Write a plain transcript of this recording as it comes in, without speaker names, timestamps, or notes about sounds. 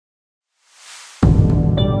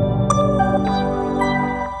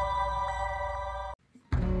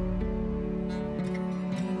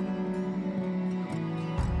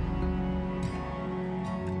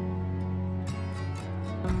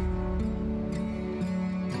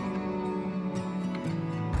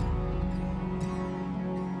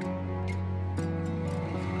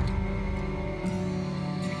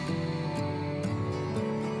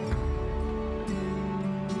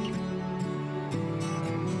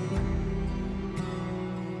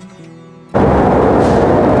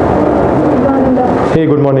Hey,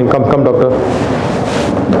 good morning. Come, doctor.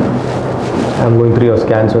 I'm going through your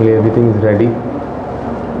scans only. Everything is ready.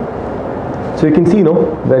 So you can see,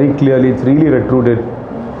 very clearly, it's really retruded.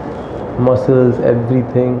 Muscles,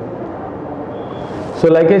 everything. So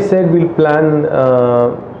like I said, we'll plan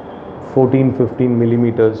 14-15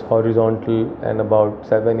 millimeters horizontal and about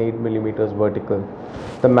 7-8 millimeters vertical.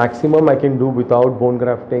 The maximum I can do without bone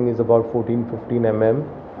grafting is about 14-15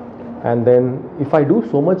 mm. And then if I do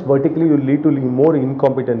so much vertically, you'll lead to more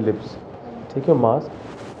incompetent lips. Take your mask.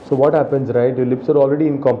 So what happens, right? Your lips are already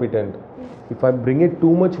incompetent. If I bring it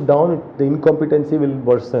too much down, the incompetency will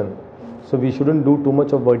worsen. So we shouldn't do too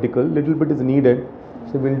much of vertical. Little bit is needed.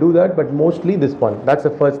 So we'll do that, but mostly this one. That's the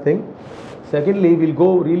first thing. Secondly, we'll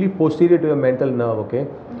go really posterior to your mental nerve, okay?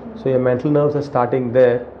 So your mental nerves are starting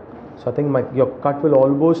there. So I think your cut will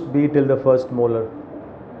almost be till the first molar.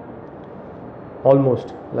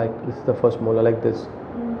 Almost, like this is the first molar, like this.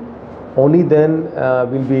 Only then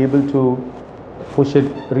we'll be able to push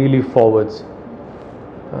it really forwards.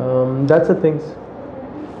 That's the things.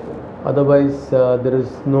 Otherwise, there is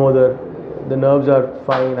no other. The nerves are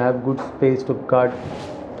fine. I have good space to cut.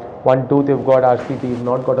 One tooth you've got RCT, you've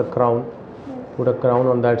not got a crown. Put a crown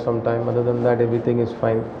on that sometime. Other than that, everything is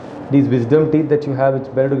fine. These wisdom teeth that you have, it's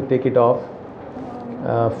better to take it off.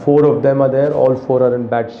 4 of them are there. All 4 are in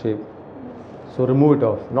bad shape. So remove it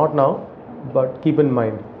off. Not now, but keep in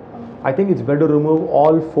mind. I think it's better to remove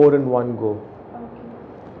all 4 in one go.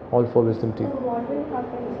 All 4 wisdom teeth. So what will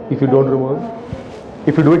happen if you don't remove it?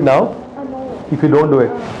 If you do it now? No. If you don't do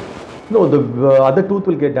it? No, the other tooth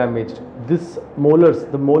will get damaged. The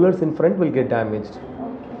molars in front will get damaged.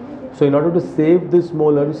 So in order to save this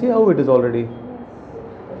molar, you see how it is already.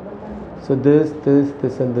 So this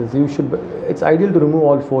and this. It's ideal to remove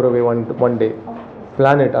all 4 away one day.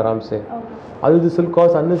 Plan it, aram se. Otherwise, this will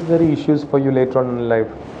cause unnecessary issues for you later on in life.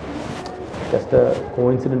 Just a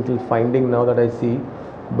coincidental finding now that I see,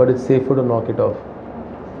 but it's safer to knock it off.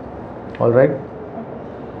 All right.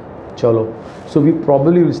 Chalo. So we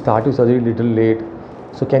probably will start your surgery a little late.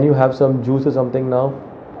 So can you have some juice or something now?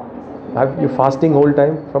 Have you fasting whole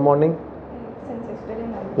time from morning? Since yesterday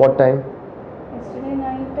night. What time? Yesterday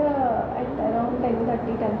night at around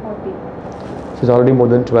 10:30, 10:40. So it's already more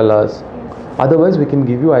than 12 hours. Otherwise, we can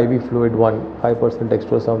give you IV fluid 5%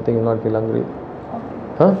 extra something. You'll not feel hungry.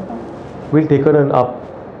 Huh? We'll take her up,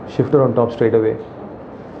 shift her on top straight away.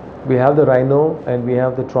 We have the rhino and we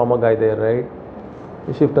have the trauma guy there, right?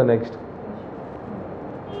 We shift her next.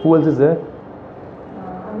 Who else is there?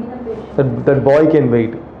 That boy can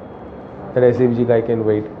wait. That SFG guy can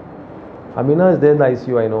wait. Amina is there in the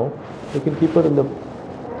ICU, I know. We can keep her in the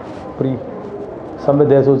somewhere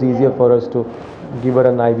there, so it's easier for us to give her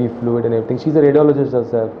an IV fluid and everything. She's a radiologist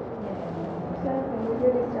herself.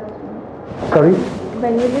 Sorry?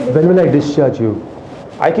 When will I discharge you?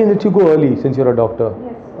 I can let you go early since you're a doctor.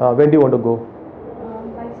 Yes. When do you want to go?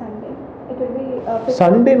 By Sunday. It will be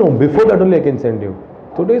Sunday? No, before that only I can send you.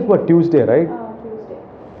 Today is what, Tuesday, right? Tuesday.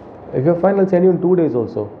 If you're fine, I'll send you in 2 days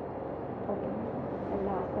also. Okay. I'll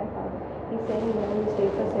ask my father. He's saying he'll stay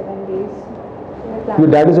for 7 days. Your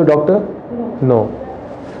dad is a doctor? No.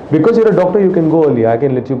 Because you're a doctor, you can go early. I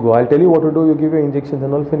can let you go. I'll tell you what to do. You give your injections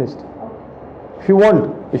and all finished. Okay. If you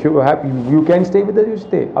want, if you're happy, you can stay with us, you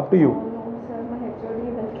stay. Up to you. No, sir, my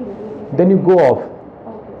HOD will kill me. Then you go off.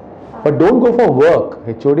 Okay. But don't go for work.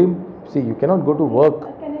 HOD, see, you cannot go to work.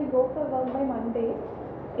 Can I go for work by Monday?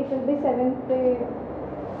 It will be 7th day.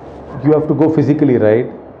 You have to go physically,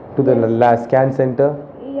 right? To the last scan center.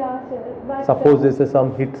 Yeah, sir. But Suppose there's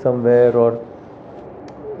some hit somewhere, or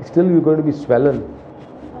still you're going to be swollen.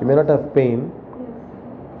 You may not have pain.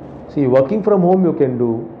 Yes. See, working from home you can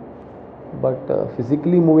do, but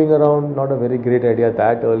physically moving around, not a very great idea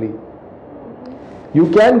that early. You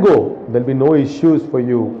can go. There'll be no issues for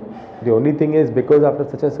you. The only thing is, because after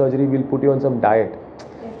such a surgery, we'll put you on some diet.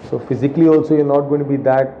 Yes. So physically also, you're not going to be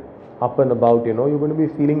that up and about, you're going to be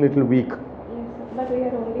feeling little weak. Yes, but we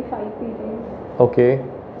are only 5 periods. Okay.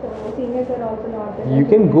 So seniors are also not there. You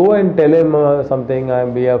can go and tell him something, I'll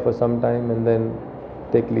be here for some time, and then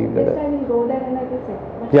take leave. This I will go there and I will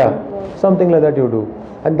say. Yeah, something like that you do.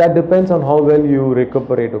 And that depends on how well you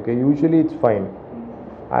recuperate, okay? Usually it's fine.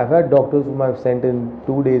 I've had doctors whom I've sent in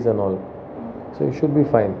 2 days and all. So you should be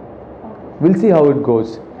fine. We'll see how it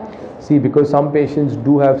goes. See, because some patients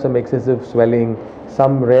do have some excessive swelling,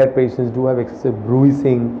 some rare patients do have excessive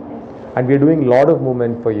bruising, and we're doing a lot of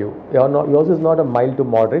movement for you. Yours is not a mild to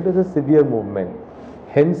moderate, it's a severe movement.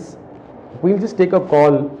 Hence, we'll just take a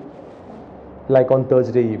call like on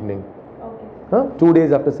Thursday evening. Okay. 2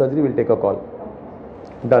 days after surgery, we'll take a call.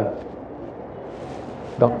 Done.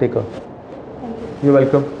 Doc, take her. Thank you. You're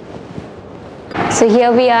welcome. So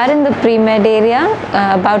here we are in the pre-med area,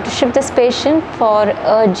 about to shift this patient for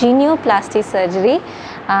a genioplasty surgery.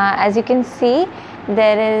 As you can see,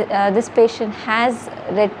 there is this patient has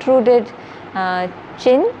retruded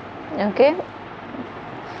chin. Okay,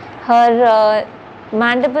 her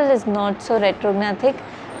mandible is not so retrognathic,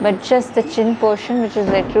 but just the chin portion which is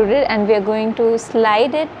retruded, and we are going to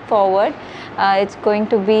slide it forward. It's going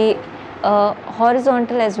to be a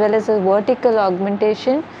horizontal as well as a vertical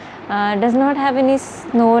augmentation. Does not have any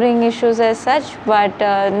snoring issues as such, but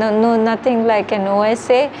nothing like an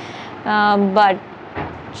OSA, but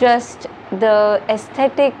just the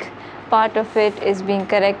aesthetic part of it is being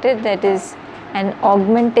corrected. That is an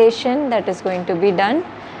augmentation that is going to be done.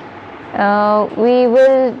 We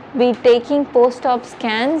will be taking post-op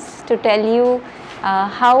scans to tell you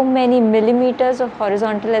how many millimeters of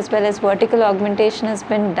horizontal as well as vertical augmentation has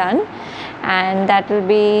been done, and that will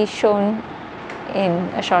be shown in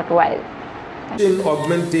a short while. Chin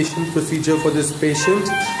augmentation procedure for this patient.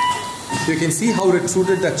 You can see how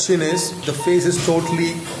retruded that chin is. The face is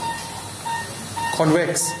totally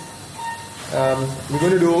convex. We're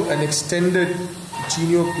going to do an extended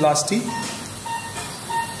genioplasty,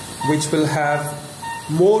 which will have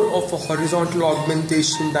more of a horizontal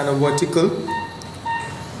augmentation than a vertical,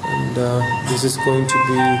 and this is going to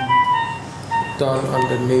be done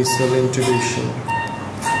under nasal intubation.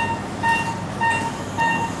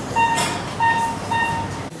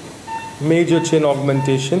 Major chin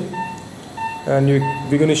augmentation, and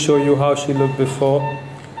we're going to show you how she looked before.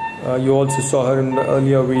 You also saw her in the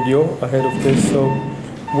earlier video ahead of this. So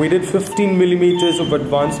we did 15 millimeters of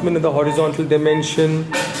advancement in the horizontal dimension.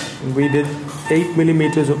 We did 8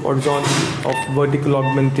 millimeters of vertical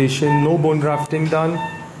augmentation. No bone grafting done,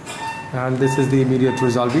 and this is the immediate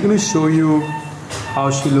result. We're going to show you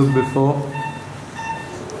how she looked before.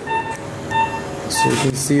 So you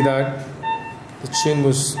can see that the chin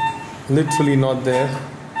was literally not there.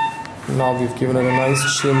 Now we've given her a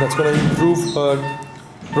nice chin. That's going to improve her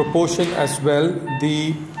proportion as well.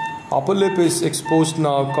 The upper lip is exposed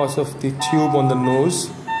now because of the tube on the nose.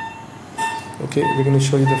 Okay, we're going to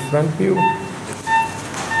show you the front view.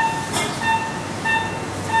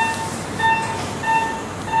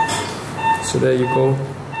 So there you go.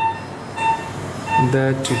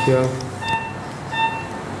 There to here.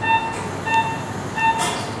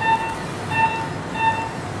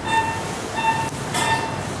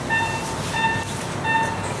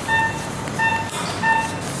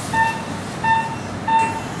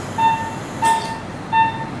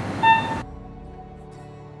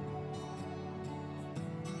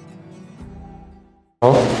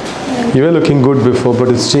 You were looking good before, but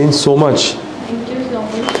it's changed so much. Thank you so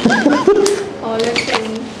much. All are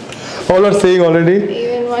saying. All are saying already?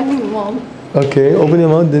 Even my mom. Okay, open your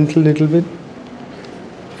mouth little bit.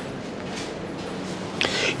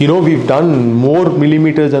 You know, we've done more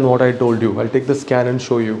millimeters than what I told you. I'll take the scan and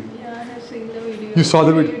show you. Yeah, I have seen the video. You saw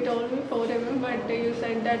the video? You told me 4 mm, but you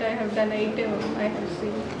said that I have done 8 mm. I have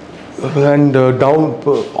seen. And down,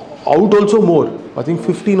 out also more. I think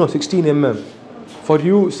 15 or 16 mm. For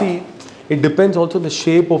you, see, it depends also the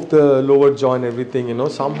shape of the lower jaw and everything, you know.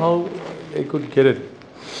 Somehow I could get it.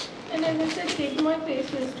 And I was like, my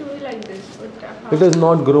face used to be like this. But It has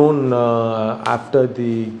not grown after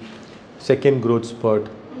the second growth spurt.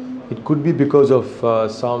 It could be because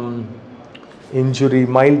of some injury,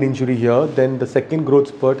 mild injury here. Then the second growth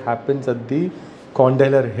spurt happens at the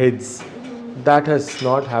condylar heads. That has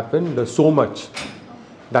not happened so much.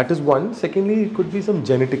 That is one. Secondly, it could be some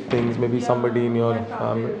genetic things. Maybe somebody in your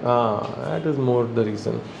family. That is more the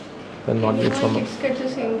reason than not being from. Kids get the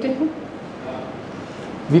same thing.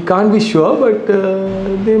 We can't be sure, but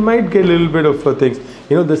they might get a little bit of things.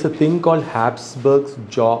 You know, there's a thing called Habsburg's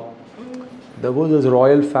jaw. There was this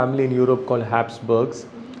royal family in Europe called Habsburgs.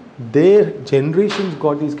 Their generations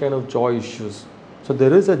got these kind of jaw issues. So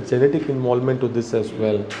there is a genetic involvement to this as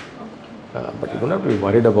well. But you don't have to be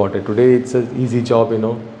worried about it. Today it's an easy job, you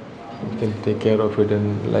know. You can take care of it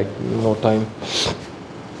in like no time.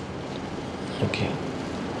 Okay.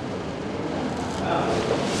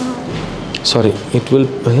 Sorry, it will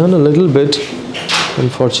burn a little bit.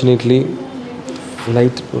 Unfortunately,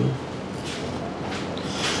 light will.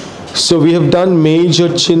 So we have done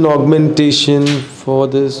major chin augmentation for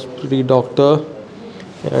this pretty doctor,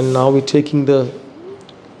 and now we're taking the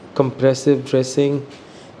compressive dressing,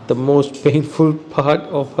 the most painful part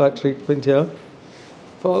of our treatment here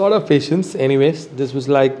for a lot of patients. Anyways, this was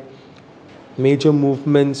like major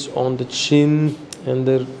movements on the chin and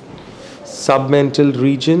the submental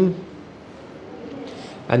region,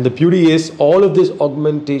 and the beauty is all of this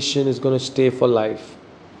augmentation is going to stay for life.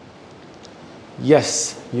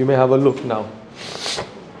 Yes, you may have a look now.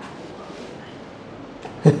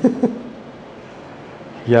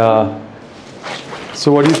 Yeah.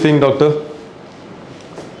 So what do you think, doctor?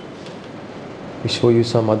 We show you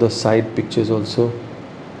some other side pictures also.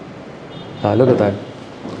 Ah, look at that.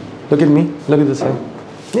 Look at me. Look at this side.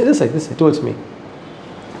 Yeah, this side, towards me.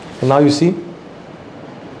 And now you see?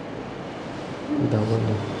 That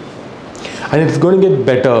one. And it's going to get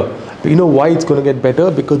better. You know why it's going to get better?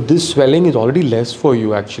 Because this swelling is already less for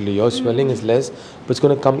you actually. Your swelling is less, but it's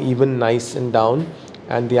going to come even nice and down.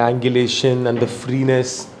 And the angulation and the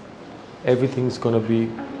freeness, everything's going to be...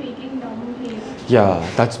 I'm feeling numb here. Yeah,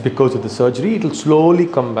 that's because of the surgery. It will slowly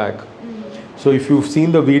come back. So if you've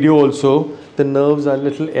seen the video also, the nerves are a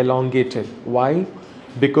little elongated. Why?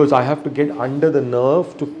 Because I have to get under the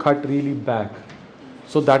nerve to cut really back.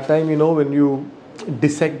 So that time, you know, when you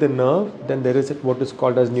dissect the nerve, then there is what is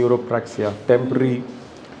called as neuropraxia, temporary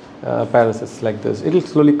paralysis like this. It will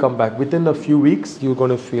slowly come back. Within a few weeks, you're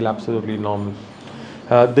going to feel absolutely normal.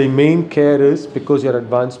 The main care is, because your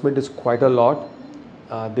advancement is quite a lot,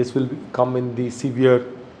 this will come in the severe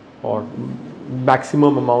or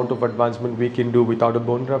maximum amount of advancement we can do without a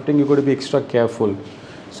bone grafting. You've got to be extra careful.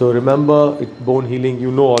 So remember, bone healing,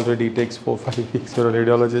 you know already, it takes 4-5 weeks for a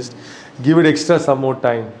radiologist. Give it extra some more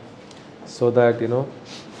time so that, you know.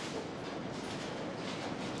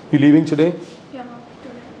 You leaving today? Yeah,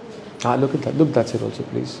 today. Ah, look at that. Look, that's it also,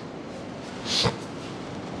 please.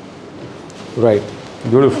 Right.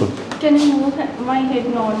 Beautiful. Can I move my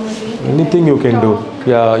head normally? Anything you can do.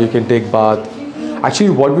 Yeah, you can take bath. Actually,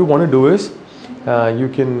 what we want to do is, you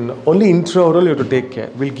can only intraoral you have to take care.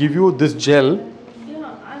 We'll give you this gel.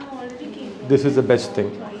 Yeah, I'm already keeping. This is the best thing.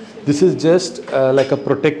 This is just like a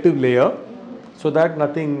protective layer, so that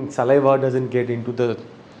nothing, saliva doesn't get into the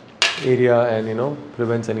area and, you know,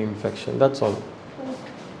 prevents any infection. That's all.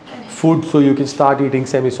 Food, so you can start eating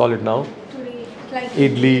semi-solid now. Today, like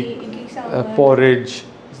Idli, porridge,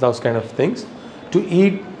 those kind of things. To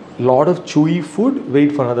eat lot of chewy food,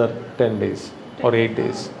 wait for another 10 days or 8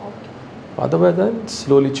 days. Okay. Otherwise, then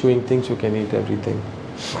slowly chewing things, you can eat everything.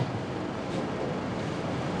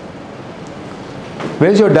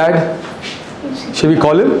 Where's your dad? Shall we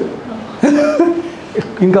call him?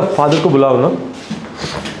 इनका father को बुलाओ ना.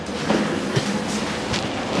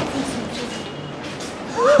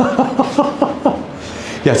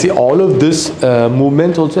 Yeah, see, all of this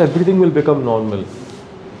movements also, everything will become normal.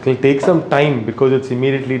 It will take some time because it's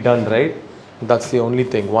immediately done, right? That's the only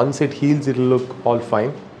thing. Once it heals, it will look all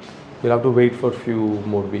fine. You'll have to wait for a few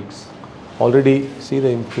more weeks. Already see the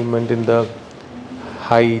improvement in the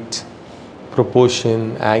height,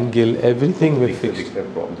 proportion, angle, everything will fix.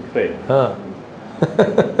 Huh.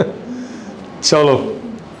 Chalo.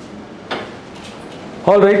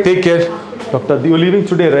 All right, take care. Doctor, you're leaving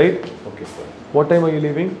today, right? Okay, sir. What time are you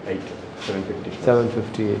leaving? 7:50.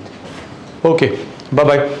 7:58. Okay,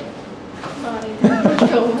 bye-bye. Bye. Thank you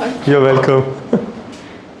so much. You're welcome.